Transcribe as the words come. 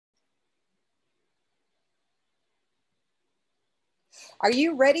Are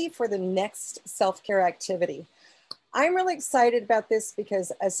you ready for the next self-care activity? I'm really excited about this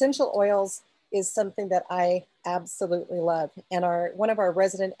because essential oils is something that I absolutely love. And one of our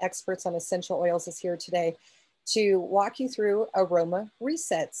resident experts on essential oils is here today to walk you through Aroma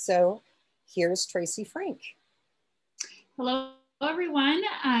Reset. So here's Tracy Frank. Hello, everyone.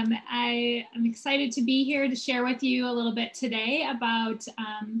 I am excited to be here to share with you a little bit today about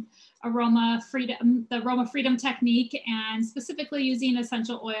Aroma Freedom, the Aroma Freedom technique, and specifically using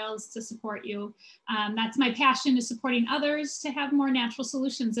essential oils to support you. That's my passion, is supporting others to have more natural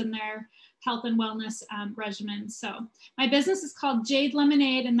solutions in their health and wellness regimen. So my business is called Jade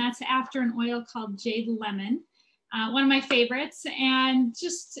Lemonade, and that's after an oil called Jade Lemon, one of my favorites, and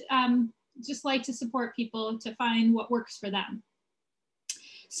just like to support people to find what works for them.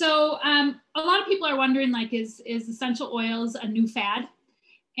 So a lot of people are wondering, like, is essential oils a new fad?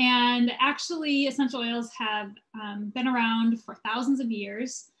 And actually, essential oils have been around for thousands of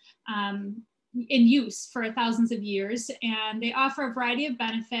years, in use for thousands of years, and they offer a variety of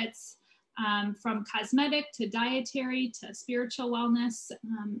benefits, from cosmetic to dietary to spiritual wellness,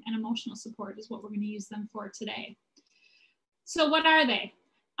 and emotional support is what we're going to use them for today. So what are they?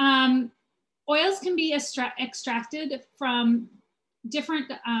 Oils can be extracted from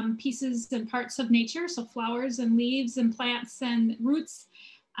different pieces and parts of nature, so flowers and leaves and plants and roots,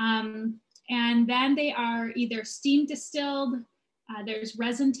 and then they are either steam distilled, there's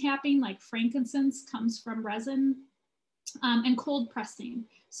resin tapping, like frankincense comes from resin, and cold pressing.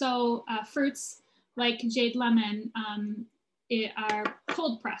 So fruits like jade lemon are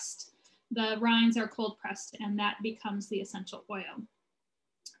cold pressed. The rinds are cold pressed, and that becomes the essential oil.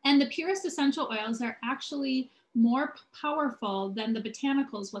 And the purest essential oils are actually more powerful than the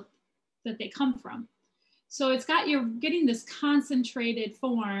botanicals that they come from. So you're getting this concentrated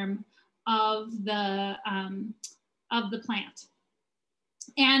form of the plant,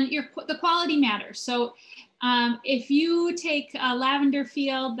 and the quality matters. So if you take a lavender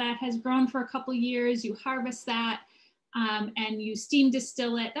field that has grown for a couple years, you harvest that, and you steam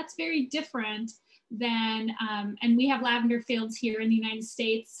distill it, that's very different than, and we have lavender fields here in the United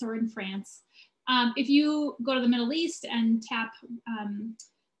States or in France. If you go to the Middle East and tap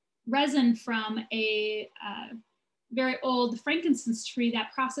resin from a very old frankincense tree,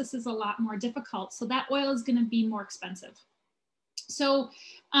 that process is a lot more difficult. So that oil is going to be more expensive. So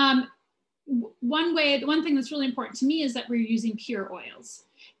one thing that's really important to me is that we're using pure oils.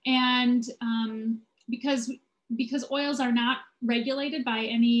 And because oils are not regulated by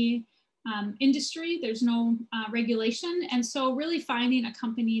any industry, there's no regulation. And so really finding a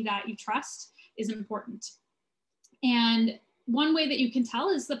company that you trust is important. And one way that you can tell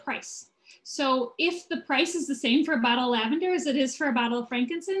is the price. So if the price is the same for a bottle of lavender as it is for a bottle of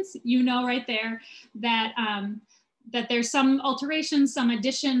frankincense, you know right there that, that there's some alteration, some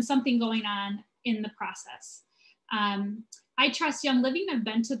addition, something going on in the process. I trust Young Living. I've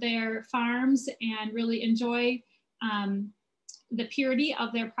been to their farms and really enjoy the purity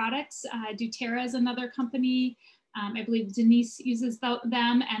of their products. doTERRA is another company. I believe Denise uses them,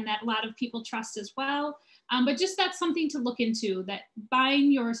 and that a lot of people trust as well. But just that's something to look into, that buying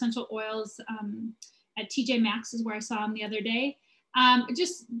your essential oils at TJ Maxx is where I saw them the other day.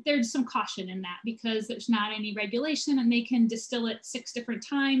 There's some caution in that because there's not any regulation, and they can distill it 6 different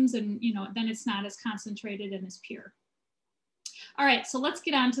times, and then it's not as concentrated and as pure. All right, so let's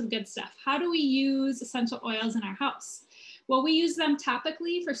get on to the good stuff. How do we use essential oils in our house? Well, we use them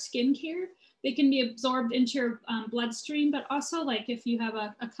topically for skincare. They can be absorbed into your bloodstream, but also like if you have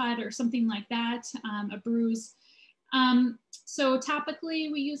a cut or something like that, a bruise. So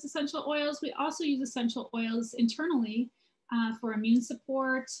topically, we use essential oils. We also use essential oils internally for immune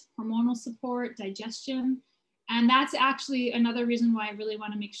support, hormonal support, digestion. And that's actually another reason why I really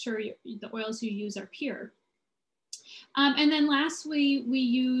want to make sure the oils you use are pure. And then lastly, we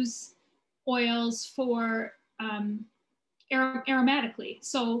use oils for aromatically.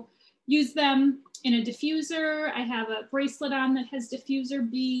 So use them in a diffuser. I have a bracelet on that has diffuser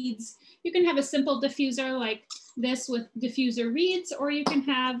beads. You can have a simple diffuser like this with diffuser reeds, or you can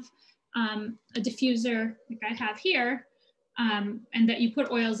have a diffuser like I have here, and that you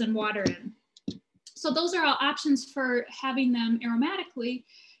put oils and water in. So those are all options for having them aromatically.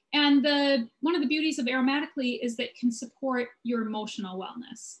 And one of the beauties of aromatically is that it can support your emotional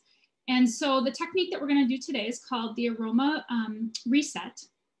wellness. And so the technique that we're going to do today is called the Aroma Reset.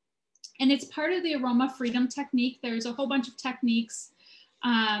 And it's part of the Aroma Freedom technique. There's a whole bunch of techniques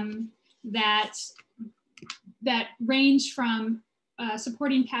that range from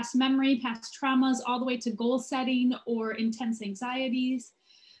supporting past memory, past traumas, all the way to goal setting or intense anxieties.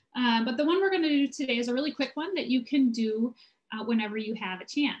 But the one we're going to do today is a really quick one that you can do whenever you have a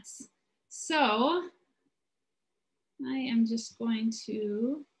chance. So I am just going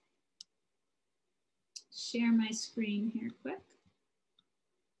to share my screen here quick.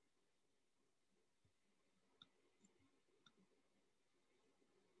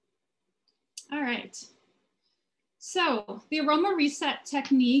 All right. So the aroma reset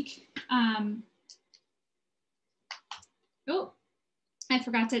technique. Oh, I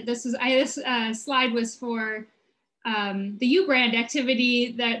forgot to. This slide was for the U brand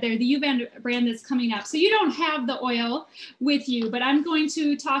activity, the U brand that's coming up. So you don't have the oil with you, but I'm going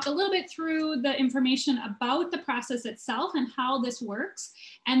to talk a little bit through the information about the process itself and how this works.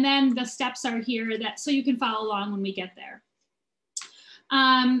 And then the steps are here so you can follow along when we get there.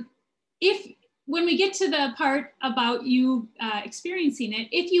 When we get to the part about you experiencing it,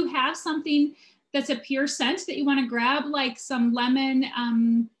 if you have something that's a pure scent that you want to grab, like some lemon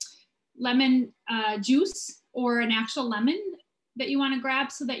juice or an actual lemon that you want to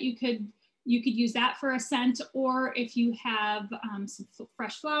grab, so that you could use that for a scent, or if you have some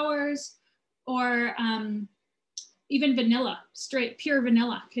fresh flowers, or even vanilla, straight pure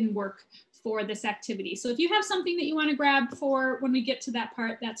vanilla can work for this activity. So if you have something that you want to grab for when we get to that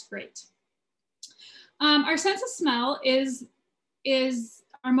part, that's great. Our sense of smell is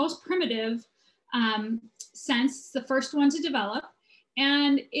our most primitive sense, the first one to develop,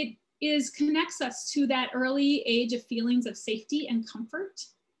 and it connects us to that early age of feelings of safety and comfort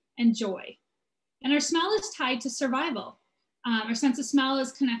and joy. And our smell is tied to survival. Our sense of smell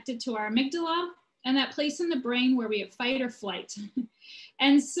is connected to our amygdala and that place in the brain where we have fight or flight.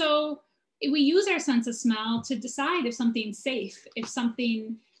 And so we use our sense of smell to decide if something's safe, if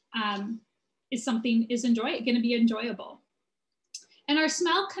something is going to be enjoyable. And our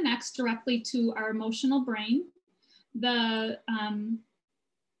smell connects directly to our emotional brain. The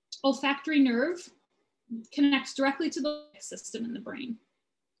olfactory nerve connects directly to the system in the brain.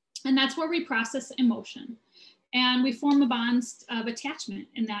 And that's where we process emotion. And we form a bond of attachment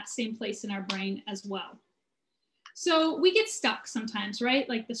in that same place in our brain as well. So we get stuck sometimes, right?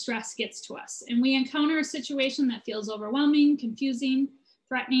 Like the stress gets to us and we encounter a situation that feels overwhelming, confusing,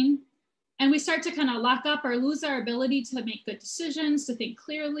 threatening. And we start to kind of lock up or lose our ability to make good decisions, to think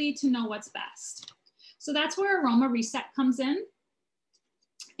clearly, to know what's best. So that's where Aroma Reset comes in.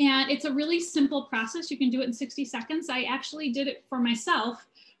 And it's a really simple process. You can do it in 60 seconds. I actually did it for myself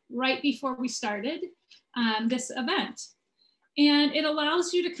right before we started this event. And it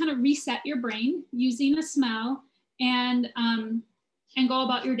allows you to kind of reset your brain using a smell and go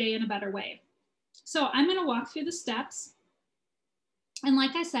about your day in a better way. So I'm going to walk through the steps. And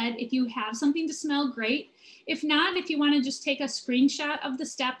like I said, if you have something to smell, great. If not, if you want to just take a screenshot of the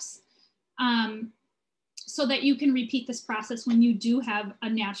steps so that you can repeat this process when you do have a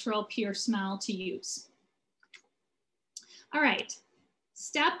natural, pure smell to use. All right,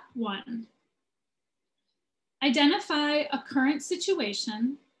 step 1. Identify a current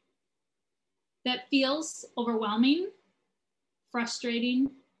situation that feels overwhelming, frustrating,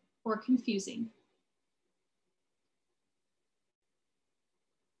 or confusing.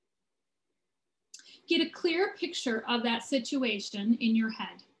 Get a clear picture of that situation in your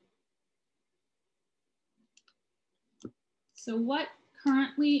head. So what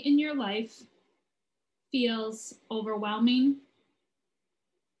currently in your life feels overwhelming,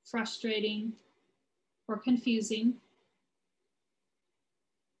 frustrating, or confusing?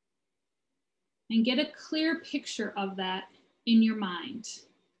 And get a clear picture of that in your mind.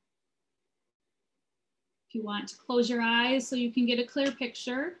 If you want to close your eyes so you can get a clear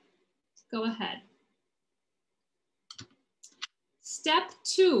picture, go ahead. Step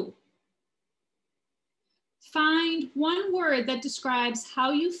 2, find one word that describes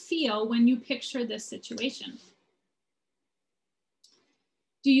how you feel when you picture this situation.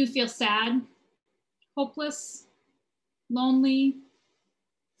 Do you feel sad, hopeless, lonely,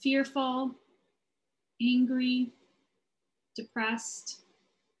 fearful, angry, depressed?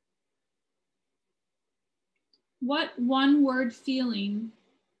 What one word feeling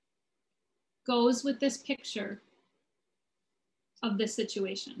goes with this picture of this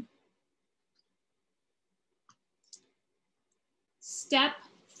situation? Step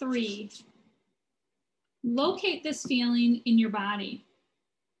 3, locate this feeling in your body.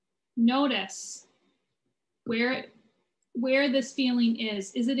 Notice where this feeling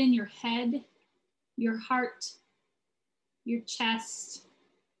is. Is it in your head, your heart, your chest,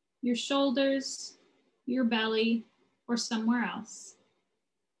 your shoulders, your belly, or somewhere else?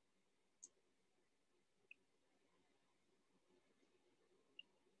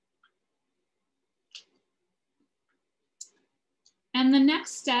 And the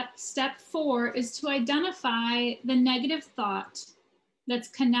next step, step 4, is to identify the negative thought that's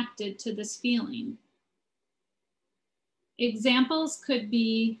connected to this feeling. Examples could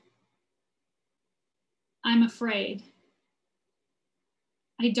be, I'm afraid.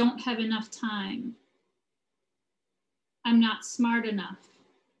 I don't have enough time. I'm not smart enough.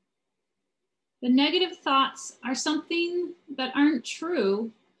 The negative thoughts are something that aren't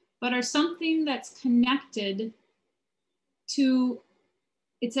true, but are something that's connected to,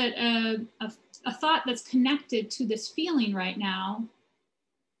 it's a thought that's connected to this feeling right now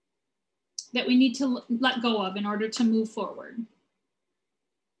that we need to let go of in order to move forward.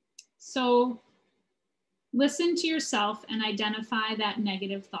 So listen to yourself and identify that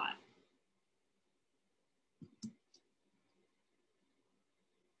negative thought.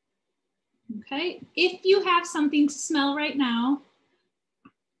 Okay, if you have something to smell right now,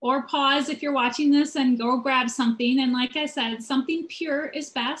 or pause if you're watching this and go grab something. And like I said, something pure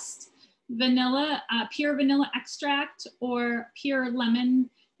is best. Vanilla, pure vanilla extract, or pure lemon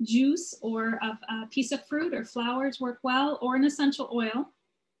juice, or a piece of fruit or flowers work well, or an essential oil.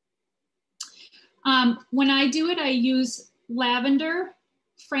 When I do it, I use lavender,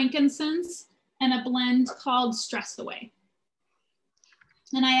 frankincense, and a blend called Stress Away.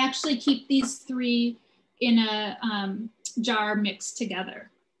 And I actually keep these 3 in a jar mixed together.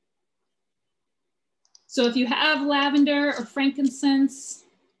 So if you have lavender or frankincense,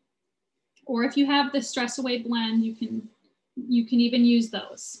 or if you have the Stress Away blend, you can even use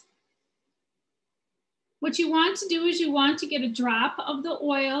those. What you want to do is you want to get a drop of the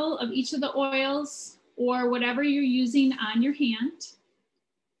oil, of each of the oils, or whatever you're using, on your hand.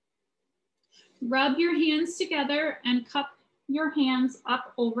 Rub your hands together and cup your hands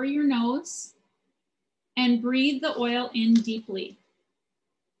up over your nose and breathe the oil in deeply.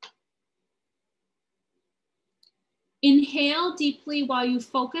 Inhale deeply while you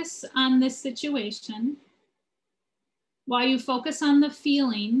focus on this situation, while you focus on the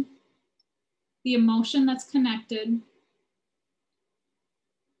feeling, the emotion that's connected.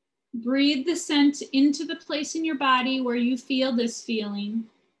 Breathe the scent into the place in your body where you feel this feeling,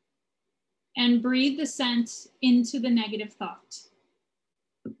 and breathe the scent into the negative thought.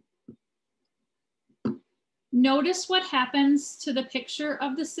 Notice what happens to the picture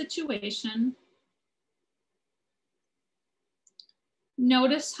of the situation.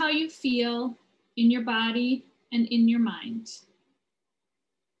 Notice how you feel in your body and in your mind.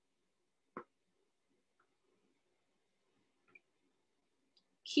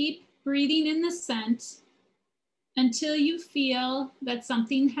 Keep breathing in the scent until you feel that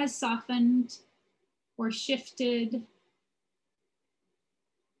something has softened or shifted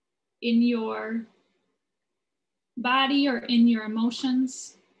in your body or in your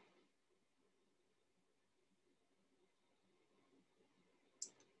emotions.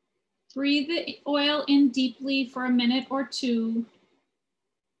 Breathe the oil in deeply for a minute or 2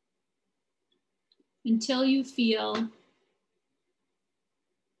 until you feel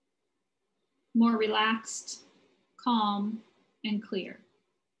more relaxed, calm, and clear.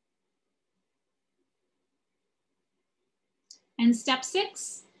 And step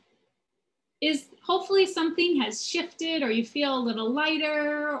 6 is hopefully something has shifted, or you feel a little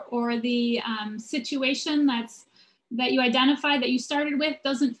lighter, or the situation that you identified that you started with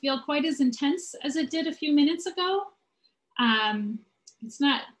doesn't feel quite as intense as it did a few minutes ago.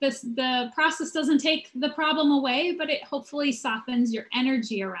 The process doesn't take the problem away, but it hopefully softens your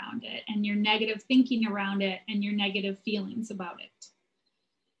energy around it, and your negative thinking around it, and your negative feelings about it.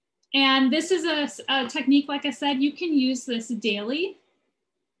 And this is a technique, like I said, you can use this daily.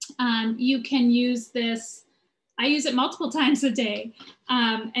 You can use this, I use it multiple times a day,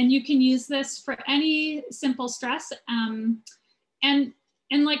 and you can use this for any simple stress. And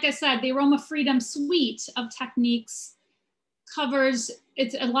like I said, the Aroma Freedom suite of techniques covers,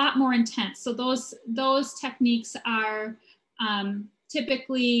 it's a lot more intense. So those techniques are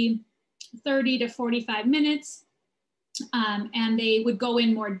typically 30 to 45 minutes, and they would go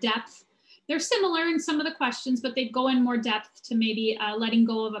in more depth. They're similar in some of the questions, but they go in more depth to maybe letting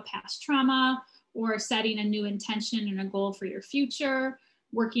go of a past trauma, or setting a new intention and a goal for your future,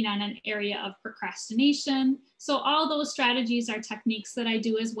 working on an area of procrastination. So all those strategies are techniques that I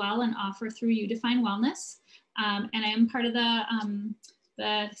do as well and offer through You Define Wellness. And I am part of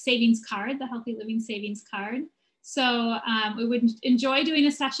the savings card, the Healthy Living Savings Card. So we would enjoy doing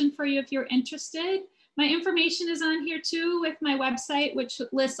a session for you if you're interested. My information is on here too with my website, which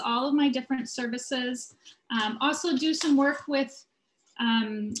lists all of my different services. Also do some work with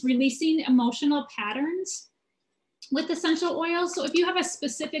releasing emotional patterns with essential oils. So if you have a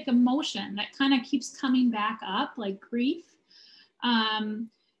specific emotion that kind of keeps coming back up, like grief,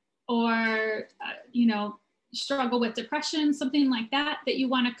 or, you know, struggle with depression, something like that, that you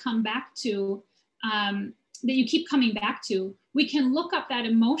want to come back to, that you keep coming back to, we can look up that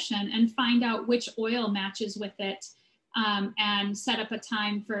emotion and find out which oil matches with it, and set up a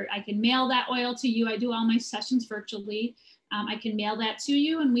time for, I can mail that oil to you. I do all my sessions virtually. I can mail that to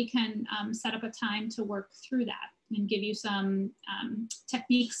you, and we can set up a time to work through that and give you some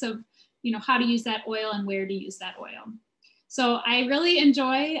techniques of, you know, how to use that oil and where to use that oil. So I really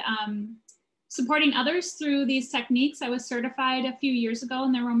enjoy supporting others through these techniques. I was certified a few years ago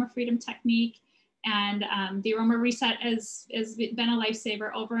in the Aroma Freedom Technique, and the Aroma Reset has been a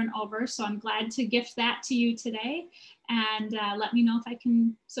lifesaver over and over. So I'm glad to gift that to you today, and let me know if I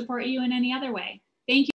can support you in any other way. Thank you.